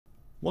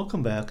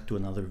Welcome back to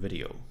another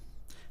video.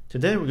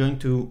 Today we're going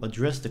to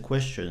address the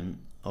question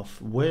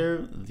of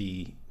where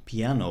the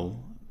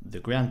piano, the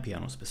grand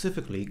piano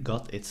specifically,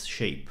 got its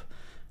shape.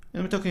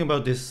 And we're talking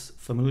about this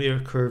familiar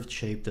curved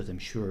shape that I'm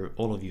sure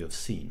all of you have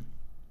seen.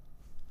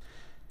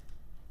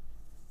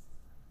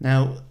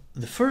 Now,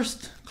 the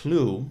first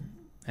clue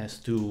as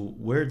to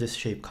where this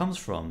shape comes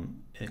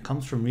from, it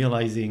comes from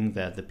realizing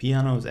that the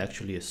piano is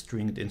actually a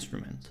stringed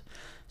instrument.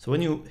 So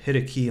when you hit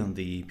a key on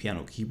the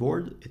piano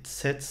keyboard, it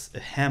sets a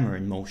hammer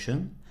in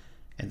motion,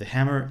 and the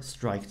hammer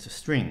strikes a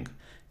string.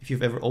 If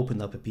you've ever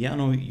opened up a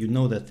piano, you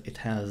know that it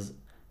has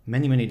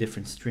many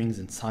different strings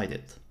inside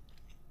it.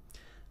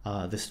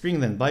 The string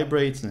then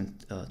vibrates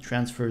and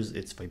transfers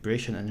its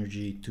vibration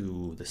energy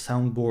to the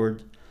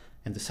soundboard,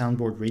 and the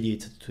soundboard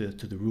radiates it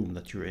to the room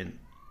that you're in.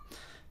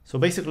 So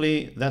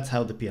basically, that's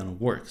how the piano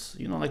works.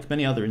 You know, like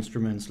many other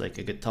instruments, like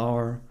a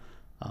guitar,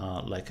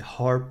 like a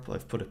harp.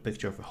 I've put a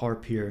picture of a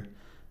harp here,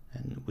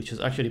 and which is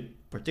actually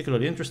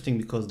particularly interesting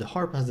because the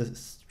harp has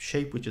this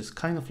shape which is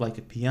kind of like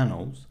a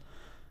piano's,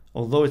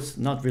 although it's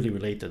not really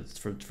related. It's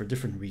for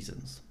different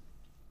reasons.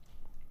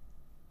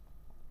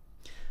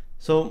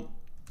 So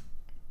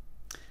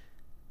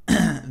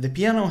the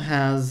piano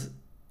has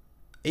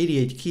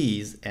 88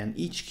 keys, and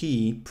each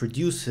key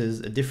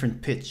produces a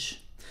different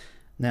pitch.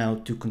 Now,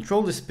 to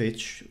control this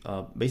pitch,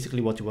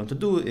 basically what you want to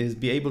do is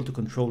be able to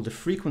control the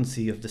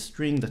frequency of the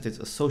string that is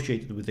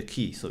associated with the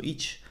key. So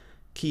each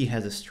key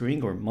has a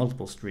string or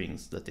multiple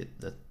strings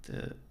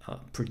that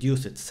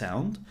produce its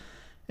sound,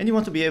 and you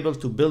want to be able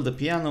to build a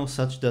piano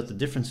such that the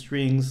different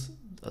strings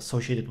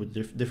associated with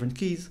different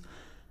keys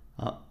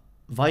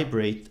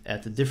vibrate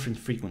at different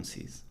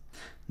frequencies.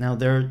 Now,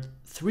 there are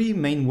three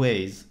main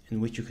ways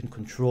in which you can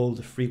control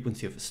the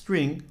frequency of a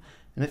string,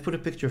 and I've put a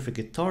picture of a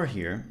guitar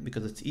here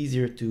because it's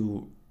easier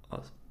to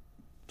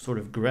sort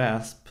of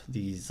grasp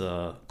these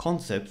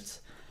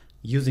concepts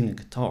using a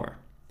guitar.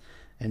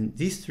 And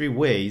these three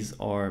ways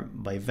are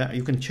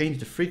you can change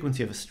the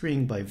frequency of a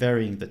string by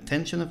varying the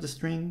tension of the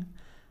string,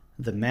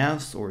 the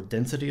mass or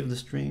density of the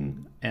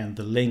string, and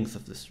the length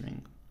of the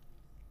string.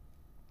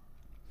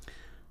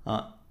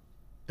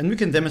 And we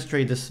can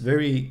demonstrate this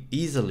very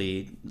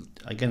easily,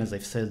 again, as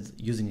I've said,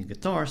 using a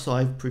guitar. So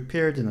I've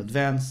prepared in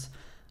advance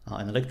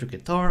an electric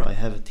guitar. I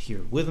have it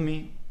here with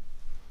me.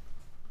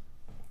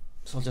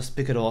 So I'll just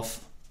pick it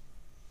off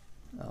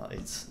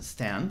its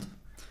stand,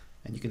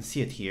 and you can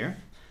see it here.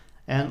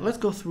 And let's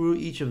go through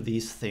each of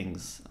these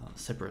things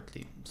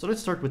separately. So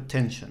let's start with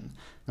tension.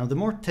 Now, the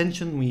more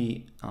tension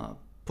we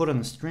put on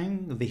a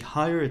string, the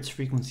higher its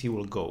frequency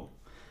will go.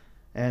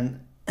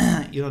 And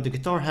you know, the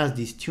guitar has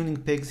these tuning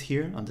pegs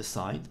here on the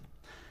side,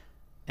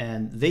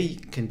 and they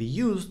can be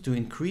used to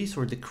increase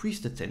or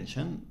decrease the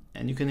tension.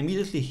 And you can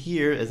immediately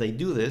hear, as I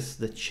do this,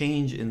 the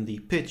change in the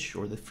pitch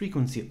or the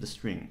frequency of the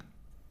string.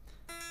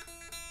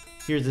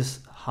 Here's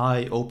this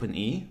high open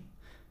E.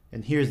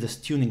 And here's this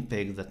tuning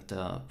peg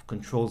that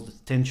controls the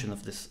tension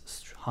of this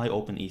high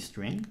open E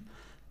string.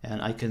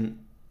 And I can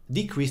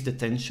decrease the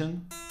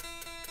tension.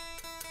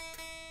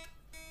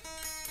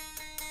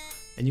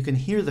 And you can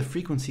hear the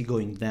frequency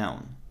going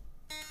down.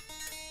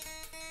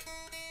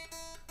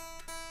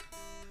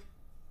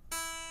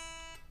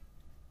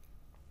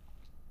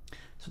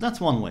 So that's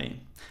one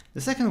way.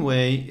 The second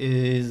way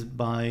is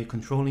by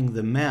controlling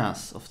the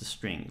mass of the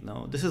string.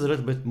 Now, this is a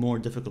little bit more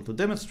difficult to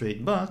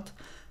demonstrate, but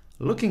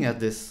looking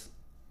at this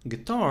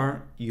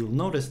guitar, you'll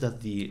notice that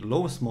the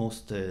lowest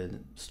most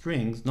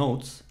strings,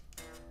 notes,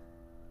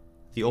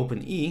 the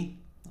open E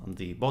on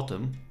the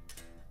bottom,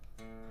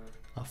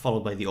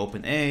 followed by the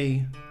open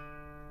A,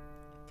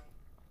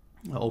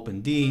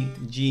 open D,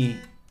 G,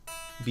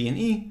 B, and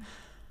E,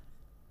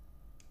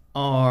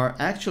 are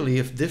actually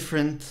of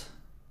different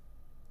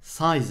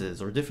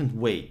sizes or different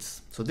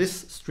weights. So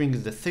this string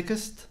is the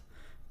thickest,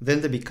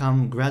 then they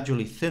become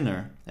gradually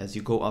thinner as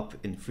you go up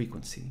in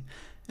frequency.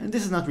 And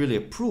this is not really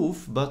a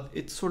proof, but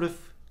it sort of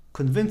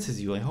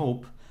convinces you, I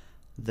hope,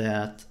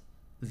 that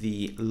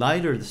the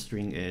lighter the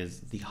string is,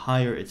 the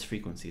higher its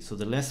frequency. So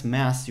the less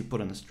mass you put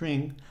on a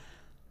string,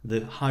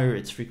 the higher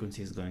its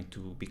frequency is going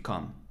to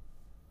become.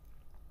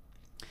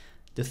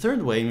 The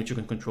third way in which you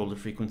can control the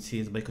frequency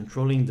is by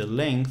controlling the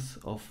length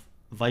of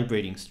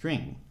vibrating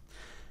string.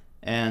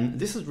 And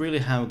this is really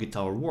how a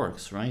guitar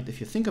works, right? If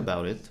you think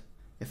about it,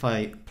 if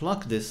I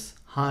pluck this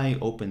high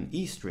open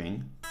E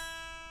string,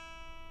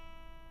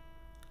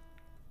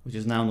 which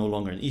is now no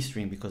longer an E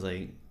string because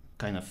I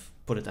kind of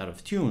put it out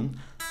of tune.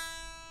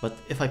 But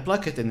if I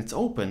pluck it and it's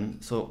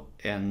open,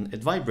 and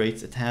it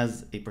vibrates, it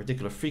has a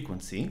particular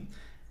frequency,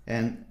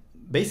 and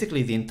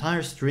basically the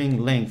entire string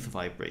length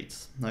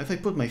vibrates. Now, if I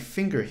put my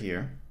finger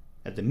here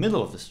at the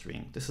middle of the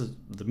string, this is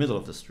the middle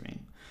of the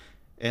string,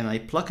 and I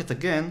pluck it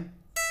again,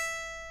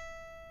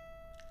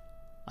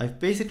 I've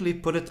basically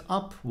put it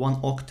up one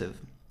octave.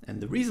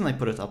 And the reason I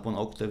put it up one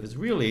octave is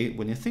really,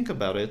 when you think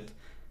about it,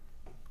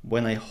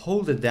 when I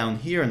hold it down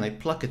here and I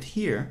pluck it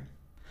here,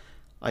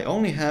 I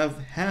only have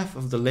half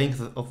of the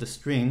length of the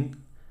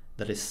string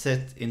that is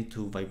set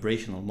into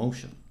vibrational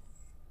motion.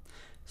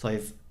 So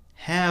I've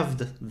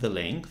halved the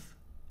length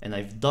and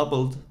I've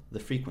doubled the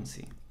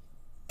frequency.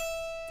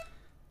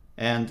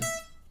 And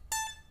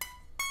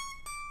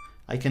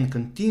I can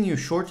continue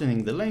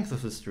shortening the length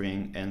of the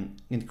string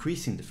and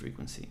increasing the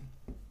frequency.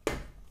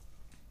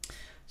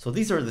 So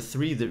these are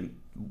the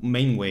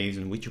main ways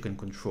in which you can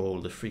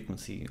control the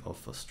frequency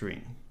of a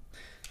string.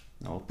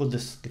 Now I'll put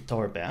this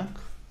guitar back.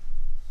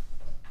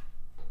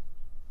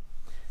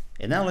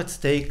 And now let's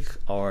take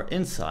our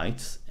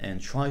insights and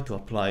try to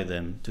apply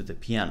them to the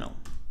piano.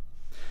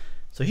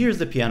 So here's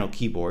the piano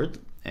keyboard,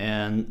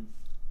 and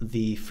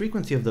the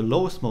frequency of the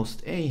lowest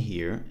most A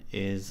here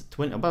is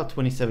about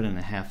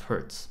 27.5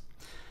 Hertz.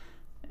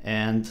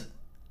 And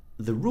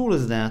the rule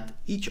is that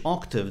each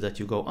octave that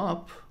you go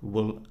up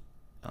will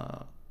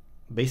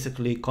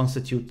basically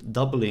constitute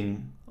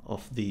doubling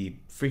of the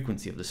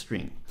frequency of the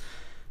string.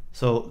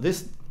 So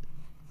this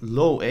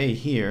low A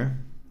here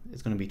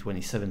is going to be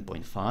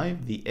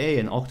 27.5. The A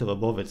an octave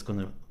above it is going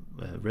to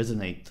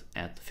resonate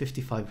at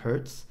 55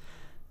 Hertz.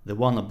 The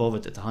one above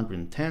it at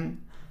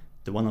 110.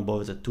 The one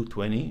above it at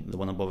 220. The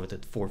one above it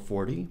at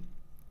 440.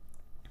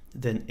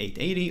 Then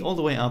 880, all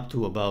the way up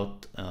to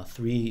about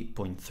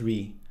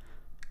 3.3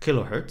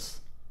 kilohertz.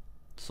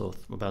 So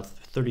about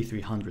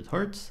 3300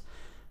 Hertz.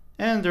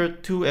 And there are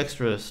two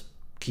extra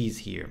keys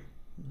here.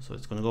 So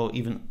it's going to go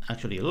even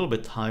actually a little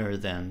bit higher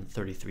than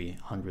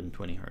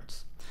 3320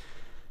 Hertz.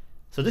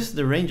 So this is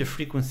the range of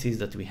frequencies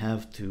that we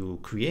have to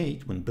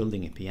create when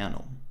building a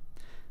piano.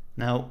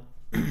 Now,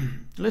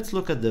 let's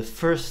look at the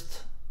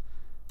first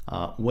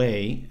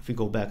way. If we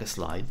go back a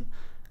slide,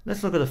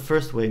 let's look at the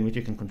first way in which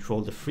you can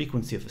control the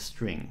frequency of a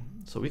string.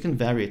 So we can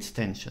vary its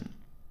tension.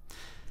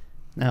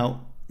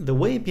 Now, the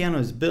way a piano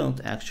is built,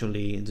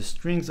 actually, the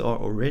strings are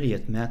already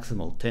at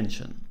maximal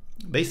tension.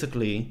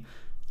 Basically,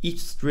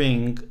 each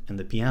string in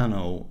the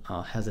piano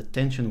has a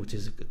tension which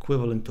is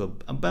equivalent to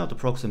about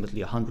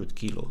approximately 100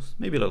 kilos,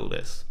 maybe a little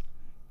less.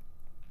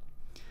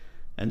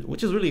 And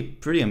which is really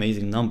pretty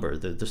amazing number.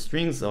 The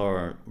strings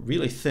are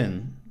really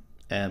thin,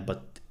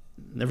 but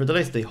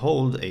nevertheless they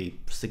hold a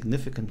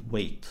significant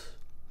weight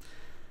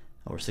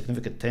or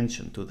significant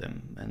tension to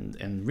them.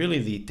 And really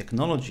the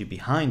technology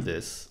behind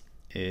this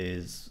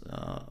is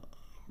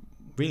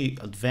really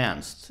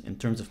advanced in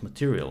terms of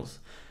materials.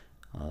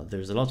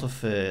 There's a lot of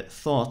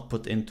thought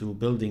put into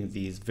building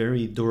these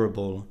very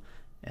durable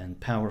and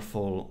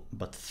powerful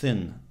but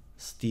thin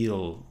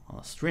steel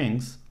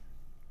strings,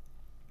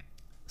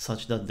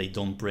 such that they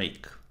don't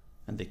break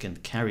and they can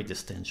carry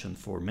this tension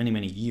for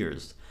many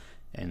years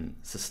and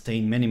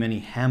sustain many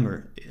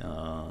hammer.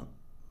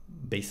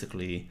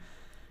 Basically,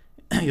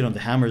 you know, the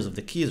hammers of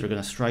the keys are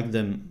going to strike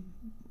them,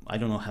 I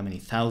don't know how many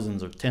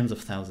thousands or tens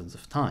of thousands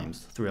of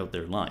times throughout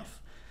their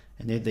life,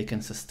 and yet they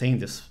can sustain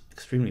this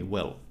extremely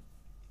well.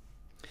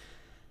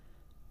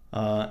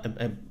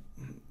 An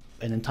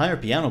entire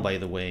piano, by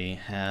the way,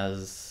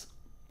 has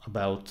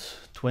about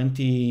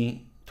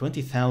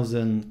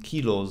 20,000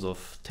 kilos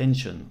of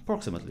tension,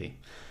 approximately,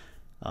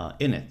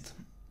 in it.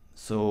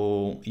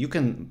 So you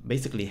can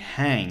basically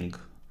hang,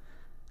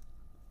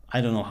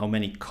 I don't know how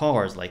many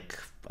cars, like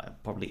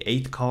probably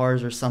 8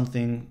 cars or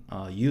something,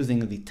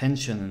 using the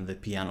tension in the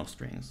piano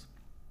strings.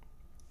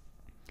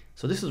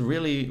 So this is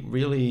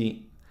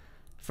really,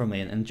 from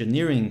an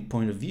engineering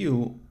point of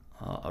view,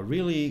 a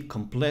really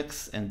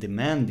complex and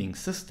demanding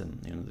system,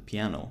 you know, the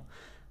piano.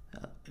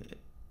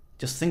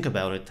 Just think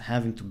about it,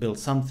 having to build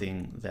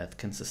something that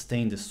can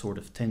sustain this sort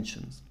of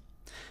tensions.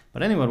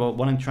 But anyway,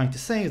 what I'm trying to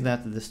say is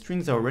that the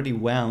strings are already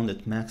wound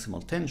at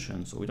maximal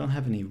tension, so we don't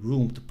have any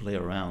room to play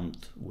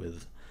around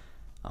with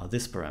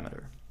this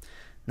parameter.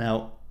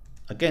 Now,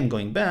 again,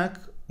 going back,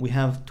 we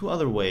have two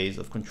other ways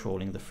of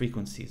controlling the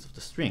frequencies of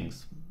the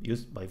strings,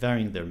 used by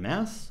varying their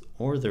mass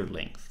or their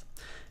length.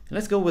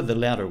 Let's go with the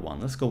latter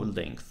one. Let's go with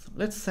length.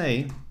 Let's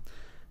say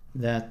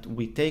that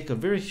we take a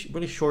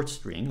really short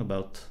string,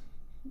 about,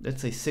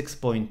 let's say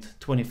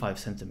 6.25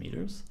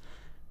 centimeters,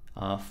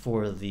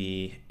 for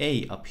the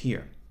A up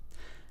here.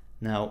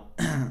 Now,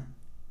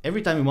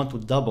 every time we want to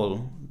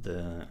double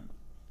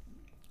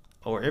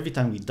every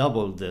time we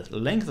double the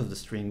length of the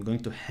string, we're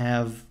going to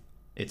have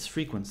its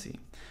frequency.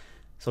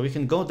 So we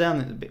can go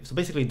down, so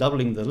basically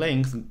doubling the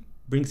length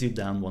brings you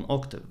down 1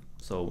 octave.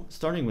 So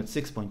starting with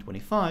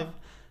 6.25,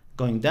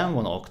 going down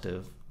 1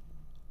 octave,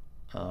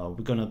 we're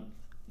going to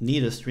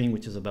need a string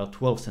which is about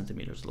 12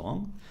 centimeters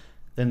long.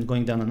 Then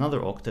going down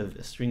another octave,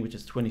 a string which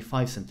is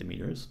 25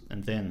 centimeters,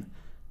 and then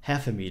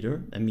half a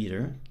meter,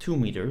 2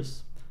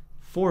 meters,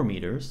 4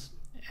 meters,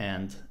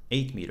 and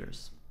 8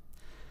 meters.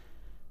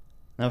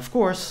 Now, of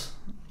course,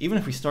 even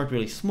if we start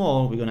really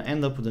small, we're going to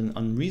end up with an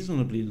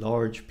unreasonably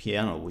large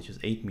piano, which is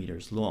 8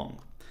 meters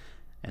long.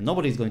 And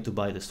nobody's going to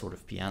buy this sort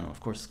of piano. Of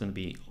course, it's going to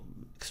be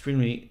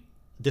extremely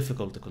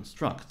difficult to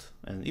construct.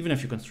 And even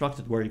if you construct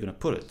it, where are you going to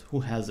put it?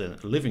 Who has a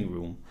living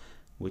room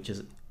which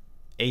is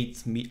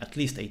at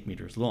least 8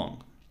 meters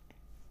long?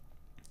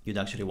 You'd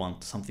actually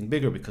want something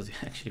bigger because you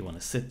actually want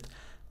to sit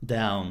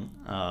down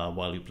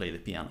while you play the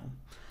piano.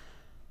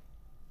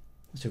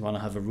 So you want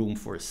to have a room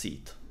for a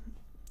seat.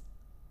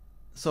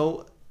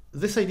 So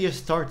this idea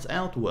starts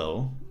out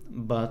well,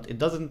 but it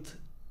doesn't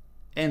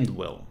end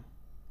well.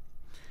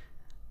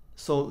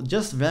 So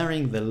just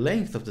varying the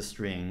length of the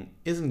string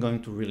isn't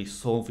going to really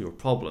solve your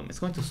problem. It's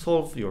going to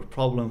solve your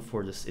problem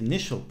for this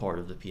initial part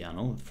of the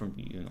piano, from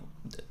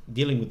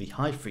dealing with the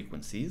high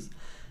frequencies.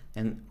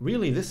 And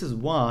really, this is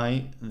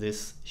why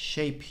this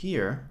shape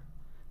here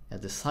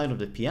at the side of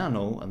the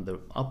piano and the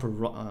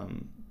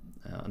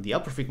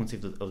upper frequency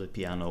of the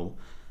piano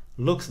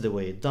looks the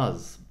way it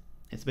does.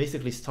 It's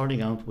basically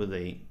starting out with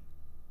a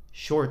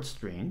short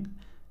string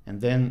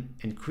and then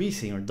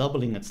increasing or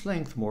doubling its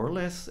length more or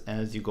less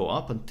as you go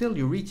up until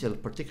you reach a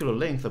particular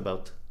length,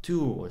 about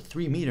 2 or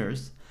 3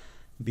 meters,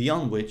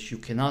 beyond which you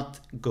cannot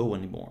go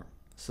anymore.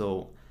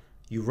 So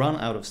you run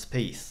out of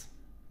space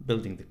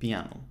building the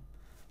piano.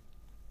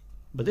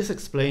 But this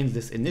explains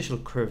this initial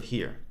curve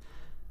here.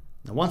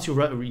 Now once you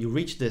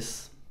reach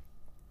this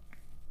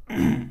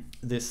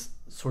this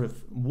sort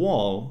of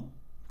wall,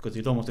 because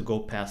you don't want to go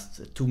past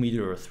a 2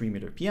 meter or 3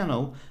 meter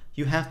piano,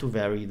 you have to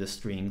vary the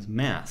string's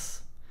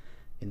mass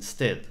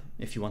instead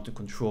if you want to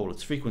control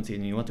its frequency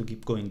and you want to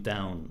keep going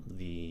down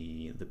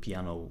the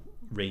piano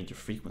range of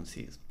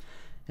frequencies.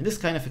 And this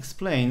kind of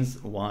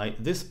explains why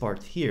this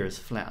part here is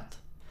flat.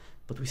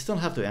 But we still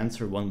have to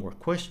answer one more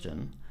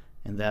question,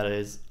 and that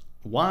is,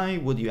 why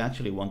would you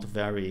actually want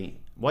to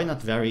why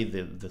not vary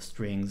the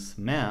string's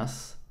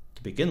mass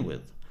to begin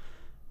with?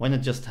 Why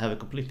not just have a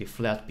completely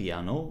flat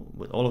piano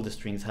with all of the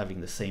strings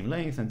having the same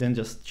length and then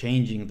just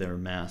changing their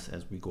mass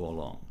as we go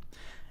along?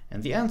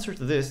 And the answer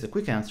to this, the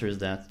quick answer, is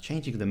that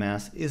changing the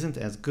mass isn't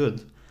as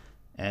good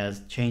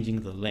as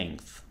changing the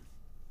length.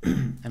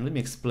 And let me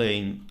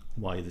explain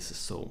why this is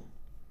so.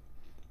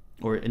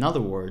 Or in other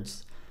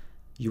words,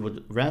 you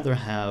would rather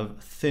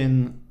have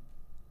thin,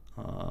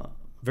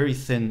 very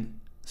thin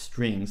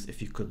strings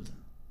if you could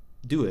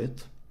do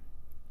it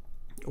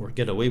or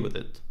get away with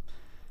it.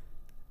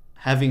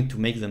 Having to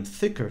make them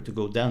thicker to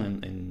go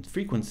down in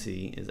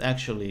frequency is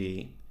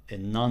actually a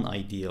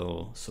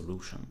non-ideal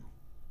solution.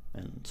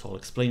 And so I'll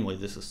explain why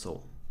this is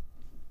so.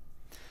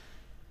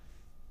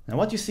 Now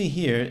what you see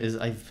here is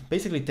I've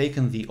basically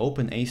taken the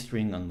open A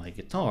string on my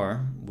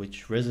guitar,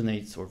 which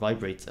resonates or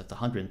vibrates at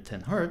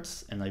 110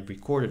 Hertz, and I've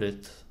recorded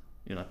it,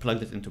 I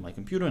plugged it into my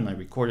computer and I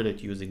recorded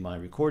it using my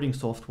recording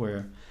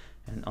software.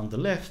 And on the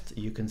left,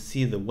 you can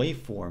see the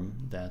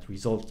waveform that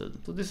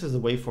resulted. So this is the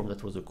waveform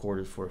that was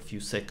recorded for a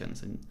few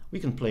seconds, and we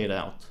can play it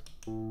out.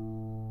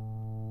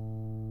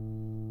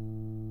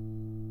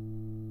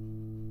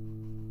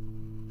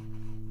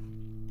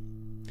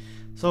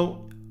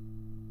 So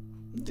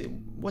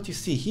what you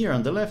see here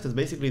on the left is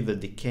basically the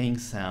decaying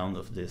sound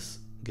of this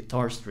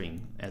guitar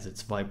string as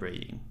it's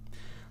vibrating.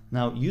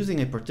 Now,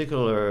 using a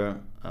particular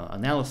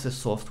analysis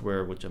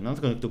software, which I'm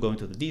not going to go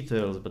into the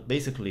details, but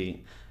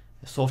basically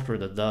a software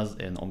that does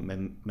a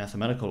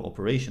mathematical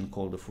operation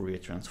called the Fourier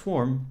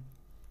transform,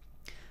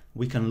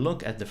 we can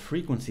look at the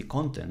frequency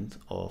content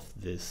of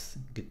this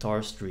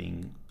guitar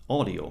string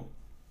audio.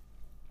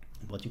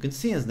 What you can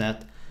see is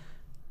that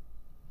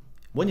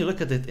when you look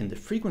at it in the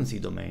frequency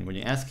domain, when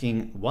you're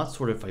asking what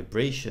sort of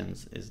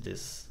vibrations is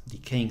this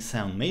decaying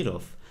sound made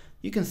of,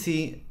 you can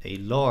see a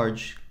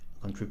large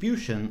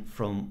contribution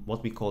from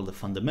what we call the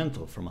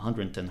fundamental, from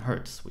 110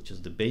 Hertz, which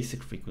is the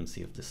basic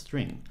frequency of the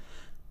string.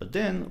 But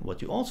then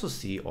what you also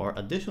see are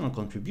additional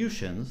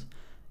contributions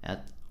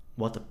at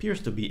what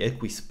appears to be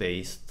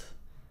equispaced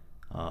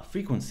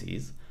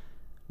frequencies,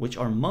 which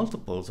are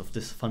multiples of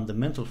this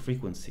fundamental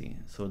frequency.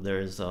 So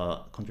there's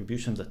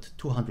contributions at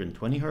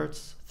 220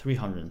 Hertz,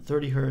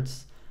 330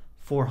 Hertz,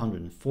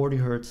 440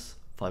 Hertz,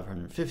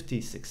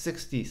 550,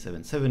 660,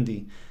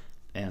 770,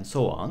 and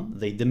so on.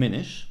 They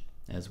diminish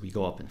as we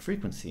go up in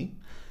frequency.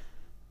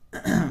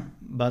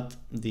 But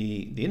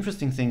the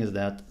interesting thing is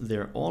that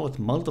they're all at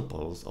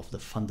multiples of the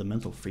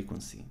fundamental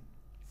frequency.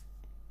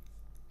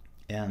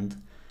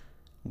 And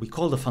we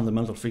call the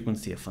fundamental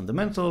frequency a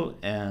fundamental,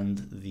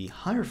 and the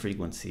higher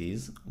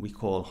frequencies we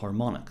call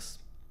harmonics.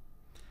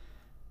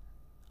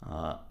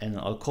 And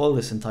I'll call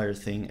this entire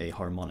thing a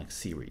harmonic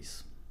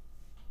series.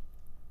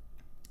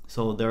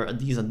 So there are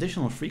these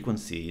additional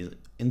frequencies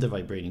in the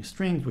vibrating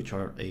strings, which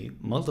are a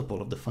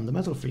multiple of the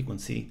fundamental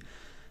frequency,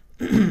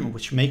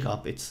 which make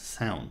up its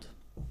sound.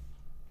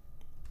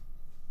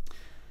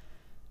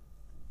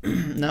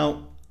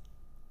 Now,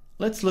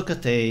 let's look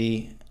at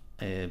a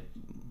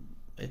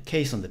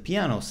case on the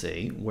piano,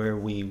 say, where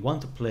we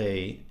want to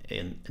play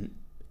an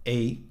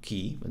A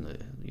key,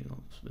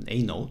 an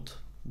A note,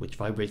 which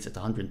vibrates at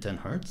 110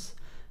 Hertz,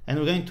 and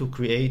we're going to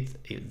create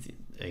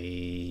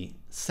a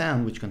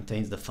sound which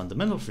contains the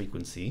fundamental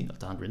frequency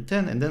of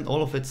 110, and then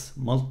all of its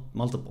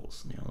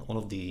multiples, all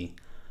of the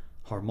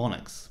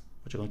harmonics,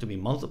 which are going to be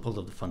multiples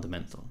of the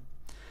fundamental.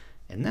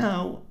 And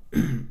now,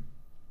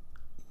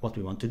 what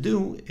we want to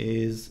do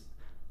is,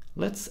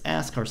 let's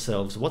ask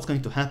ourselves what's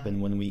going to happen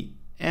when we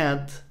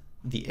add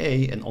the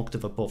A an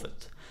octave above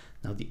it.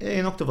 Now the A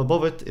an octave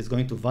above it is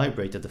going to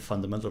vibrate at the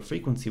fundamental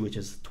frequency, which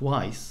is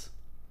twice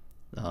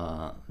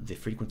the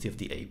frequency of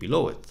the A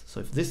below it. So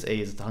if this A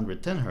is at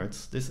 110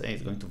 Hertz, this A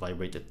is going to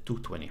vibrate at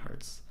 220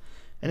 Hertz.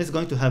 And it's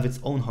going to have its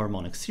own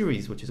harmonic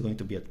series, which is going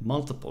to be at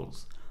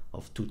multiples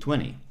of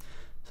 220.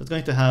 So it's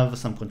going to have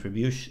some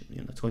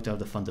contribution, it's going to have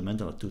the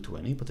fundamental of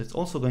 220, but it's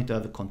also going to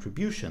have a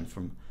contribution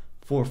from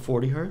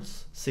 440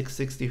 Hertz,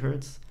 660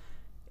 Hertz,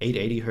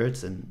 880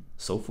 Hertz, and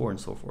so forth and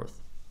so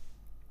forth.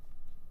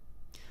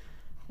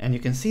 And you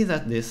can see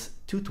that this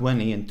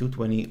 220 and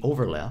 220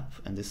 overlap,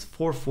 and this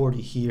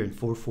 440 here and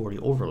 440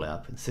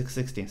 overlap, and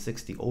 660 and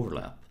 60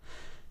 overlap.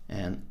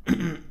 And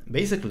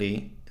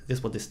basically,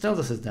 what this tells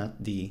us is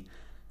that the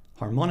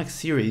harmonic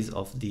series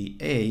of the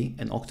A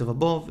an octave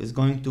above is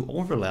going to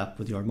overlap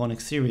with the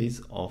harmonic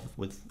series of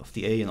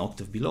the A an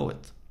octave below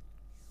it.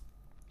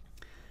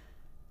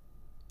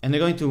 And they're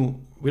going to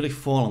really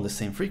fall on the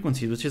same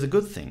frequency, which is a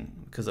good thing,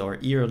 because our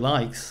ear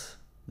likes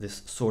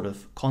this sort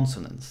of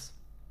consonance.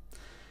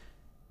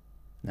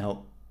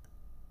 Now,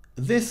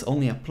 this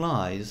only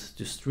applies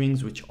to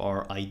strings which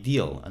are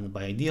ideal, and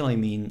by ideal I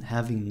mean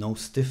having no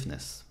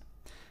stiffness.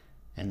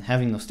 And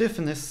having no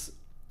stiffness,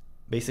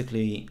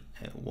 basically,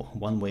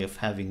 one way of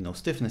having no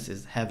stiffness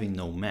is having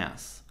no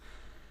mass.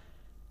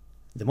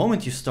 The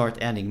moment you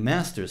start adding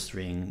mass to a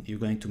string, you're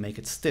going to make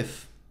it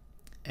stiff,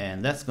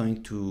 and that's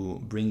going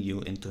to bring you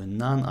into a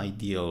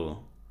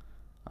non-ideal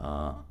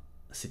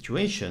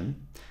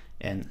situation.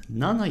 And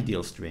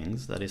non-ideal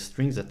strings, that is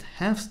strings that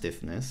have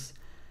stiffness,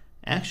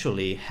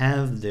 actually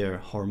have their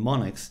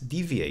harmonics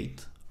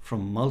deviate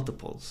from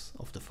multiples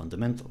of the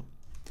fundamental.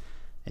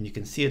 And you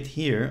can see it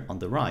here on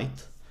the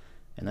right.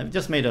 And I've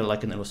just made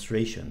like an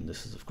illustration.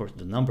 This is, of course,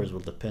 the numbers will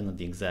depend on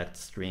the exact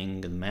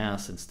string and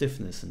mass and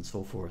stiffness and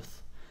so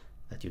forth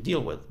that you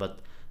deal with. But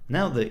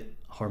now the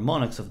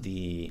harmonics of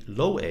the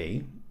low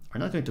A are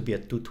not going to be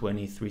at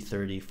 220,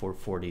 330,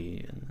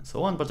 440, and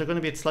so on, but they're going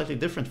to be at slightly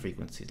different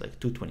frequencies, like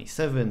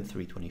 227,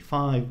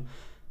 325,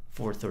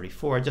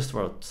 434. I just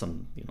wrote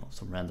some,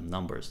 some random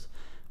numbers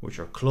which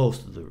are close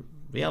to the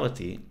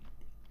reality,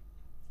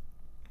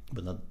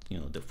 but not,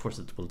 of course,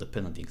 it will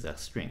depend on the exact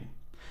string.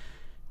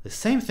 The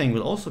same thing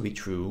will also be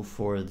true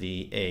for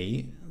the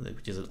A,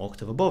 which is an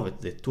octave above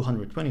it, the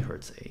 220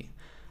 Hertz A.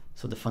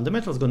 So the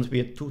fundamental is going to be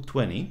at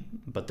 220,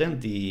 but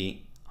then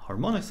the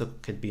harmonics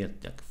could be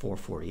at like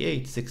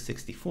 448,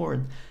 664,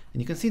 and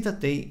you can see that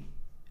the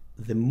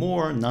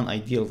more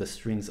non-ideal the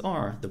strings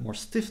are, the more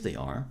stiff they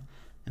are,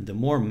 and the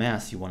more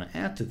mass you want to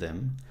add to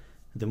them,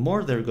 the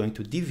more they're going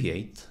to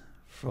deviate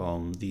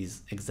from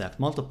these exact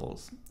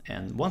multiples.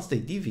 And once they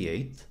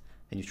deviate,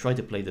 and you try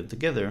to play them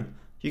together,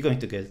 you're going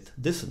to get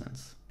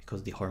dissonance,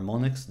 because the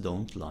harmonics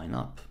don't line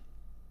up.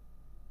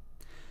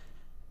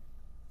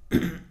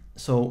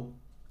 So,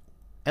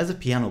 as a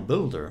piano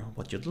builder,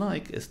 what you'd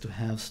like is to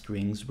have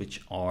strings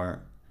which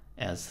are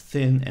as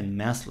thin and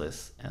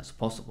massless as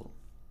possible.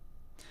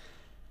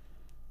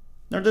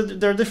 Now,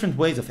 there are different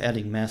ways of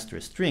adding mass to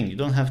a string. You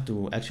don't have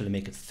to actually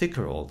make it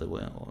thicker all the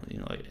way, or,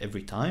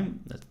 every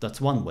time. That's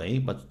one way,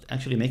 but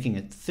actually making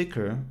it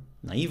thicker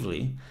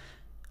naively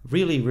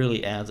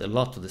really adds a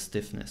lot to the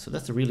stiffness. So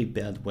that's a really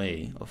bad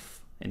way of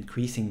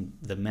increasing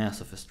the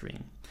mass of a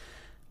string.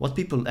 What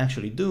people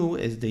actually do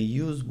is they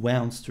use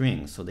wound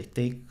strings. So they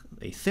take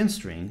a thin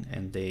string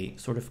and they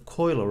sort of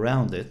coil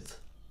around it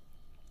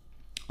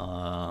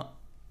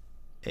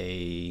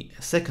a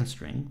second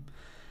string,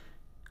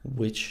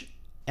 which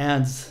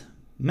adds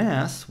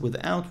mass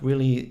without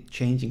really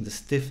changing the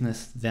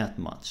stiffness that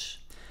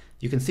much.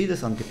 You can see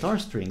this on guitar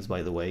strings,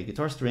 by the way.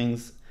 Guitar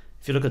strings,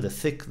 if you look at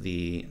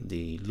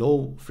the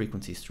low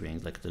frequency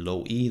strings, like the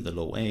low E, the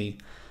low A,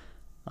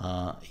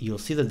 you'll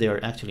see that they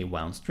are actually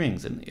wound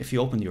strings. And if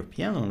you open your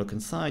piano and look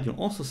inside, you'll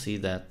also see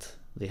that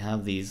they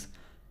have these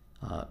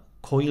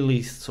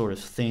coily sort of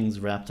things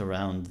wrapped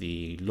around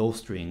the low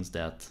strings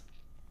that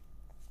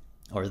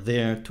are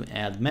there to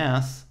add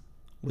mass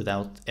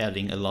without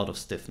adding a lot of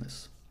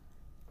stiffness.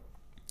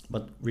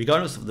 But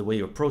regardless of the way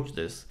you approach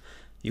this,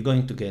 you're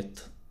going to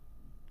get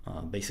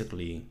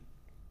basically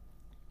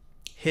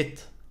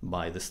hit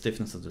by the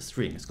stiffness of the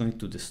string. It's going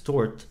to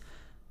distort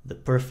the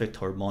perfect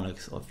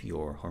harmonics of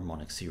your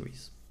harmonic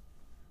series.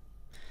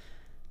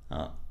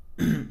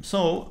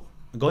 So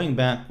going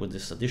back with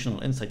this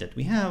additional insight that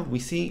we have, we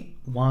see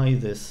why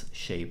this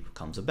shape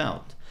comes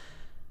about.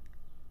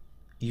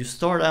 You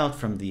start out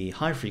from the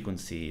high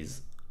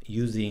frequencies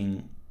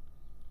using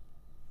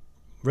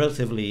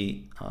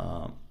relatively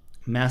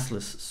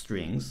massless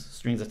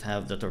strings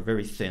that are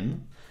very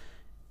thin,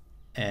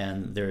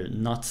 and they're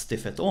not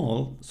stiff at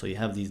all, so you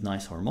have these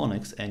nice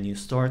harmonics, and you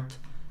start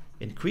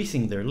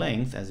increasing their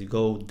length as you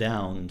go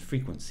down in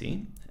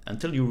frequency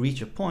until you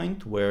reach a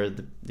point where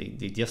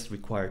they just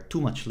require too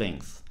much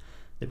length.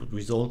 That would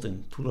result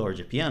in too large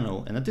a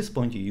piano, and at this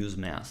point you use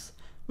mass,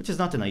 which is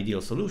not an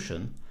ideal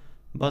solution,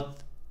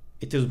 but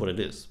it is what it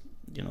is.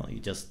 You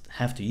just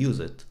have to use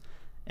it,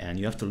 and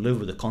you have to live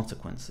with the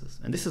consequences.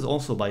 And this is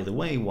also, by the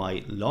way,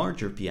 why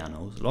larger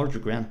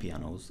grand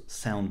pianos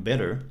sound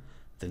better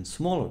than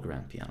smaller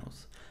grand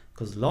pianos,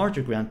 because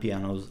larger grand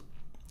pianos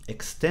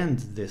extend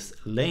this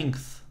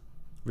length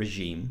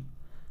regime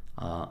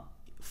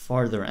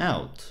farther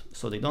out,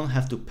 so they don't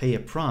have to pay a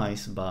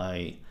price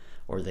they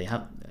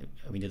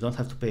don't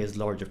have to pay as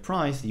large a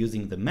price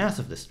using the mass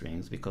of the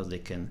strings, because they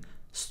can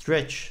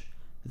stretch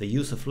the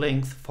use of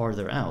length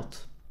farther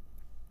out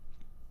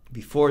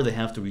before they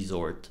have to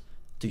resort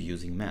to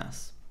using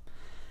mass.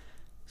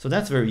 So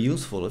that's very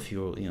useful if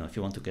you're, if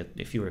you want to get,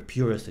 if you're a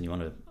purist and you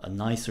want a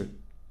nicer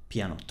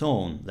piano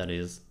tone that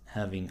is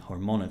having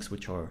harmonics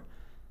which are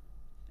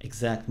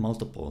exact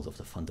multiples of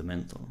the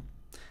fundamental.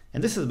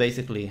 And this is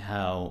basically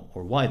how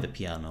or why the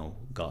piano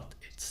got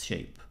its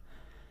shape.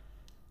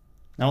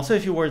 Now I'll say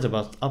a few words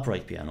about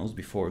upright pianos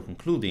before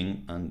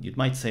concluding, and you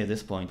might say at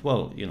this point,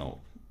 well,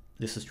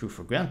 this is true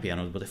for grand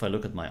pianos, but if I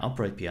look at my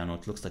upright piano,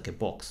 it looks like a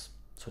box.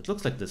 So it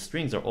looks like the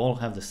strings all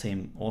have the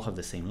same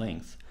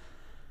length.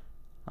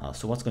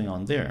 So what's going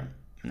on there?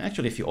 And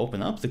actually, if you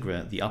open up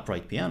the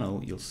upright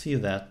piano, you'll see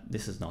that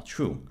this is not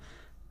true.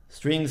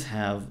 Strings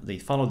they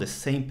follow the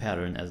same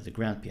pattern as the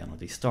grand piano.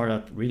 They start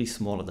out really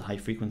small at the high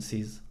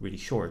frequencies, really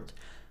short.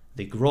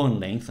 They grow in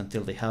length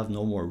until they have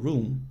no more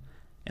room,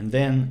 and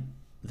then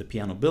the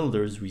piano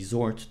builders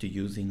resort to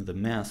using the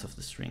mass of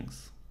the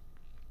strings.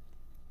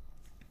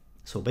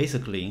 So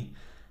basically,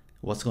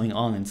 what's going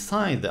on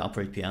inside the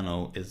upright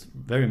piano is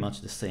very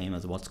much the same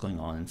as what's going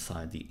on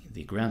inside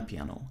the grand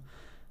piano.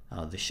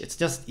 It's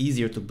just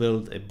easier to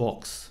build a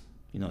box,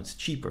 it's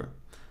cheaper.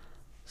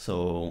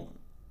 So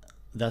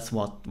that's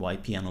why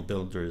piano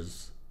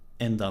builders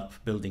end up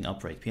building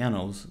upright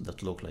pianos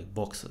that look like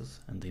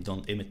boxes, and they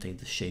don't imitate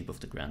the shape of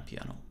the grand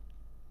piano.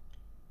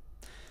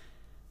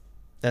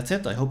 That's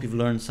it. I hope you've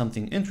learned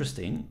something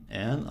interesting,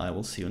 and I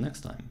will see you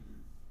next time.